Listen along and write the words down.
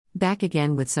Back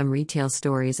again with some retail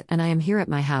stories, and I am here at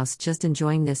my house just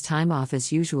enjoying this time off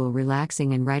as usual,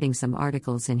 relaxing and writing some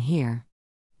articles in here.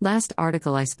 Last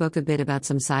article I spoke a bit about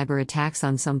some cyber attacks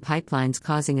on some pipelines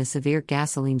causing a severe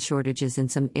gasoline shortages in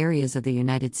some areas of the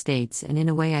United States, and in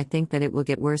a way I think that it will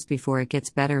get worse before it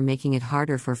gets better, making it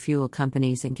harder for fuel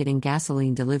companies and getting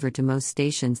gasoline delivered to most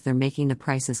stations. They're making the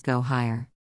prices go higher.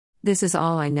 This is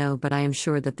all I know, but I am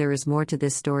sure that there is more to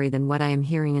this story than what I am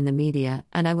hearing in the media,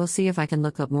 and I will see if I can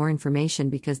look up more information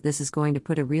because this is going to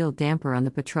put a real damper on the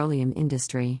petroleum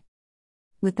industry.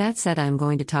 With that said, I am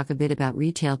going to talk a bit about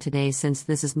retail today since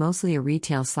this is mostly a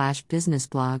retail/business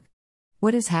blog.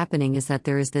 What is happening is that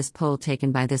there is this poll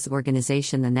taken by this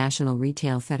organization, the National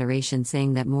Retail Federation,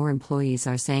 saying that more employees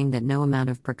are saying that no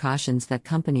amount of precautions that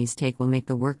companies take will make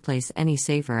the workplace any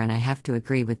safer, and I have to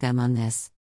agree with them on this.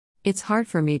 It's hard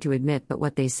for me to admit, but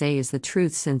what they say is the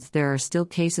truth since there are still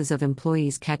cases of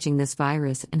employees catching this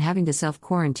virus and having to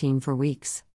self-quarantine for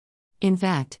weeks. In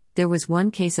fact, there was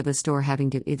one case of a store having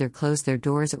to either close their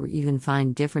doors or even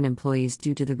fine different employees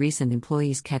due to the recent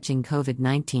employees catching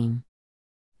COVID-19.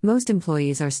 Most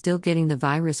employees are still getting the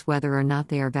virus whether or not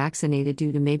they are vaccinated,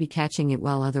 due to maybe catching it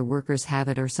while other workers have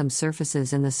it, or some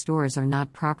surfaces in the stores are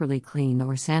not properly cleaned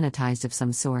or sanitized of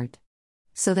some sort.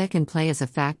 So that can play as a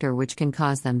factor which can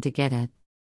cause them to get it.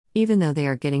 Even though they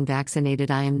are getting vaccinated,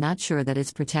 I am not sure that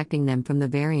it's protecting them from the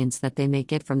variants that they may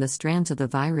get from the strands of the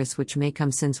virus which may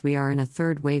come, since we are in a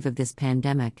third wave of this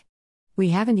pandemic.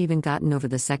 We haven't even gotten over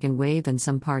the second wave and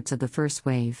some parts of the first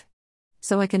wave.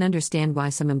 So I can understand why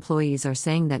some employees are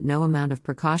saying that no amount of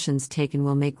precautions taken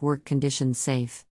will make work conditions safe.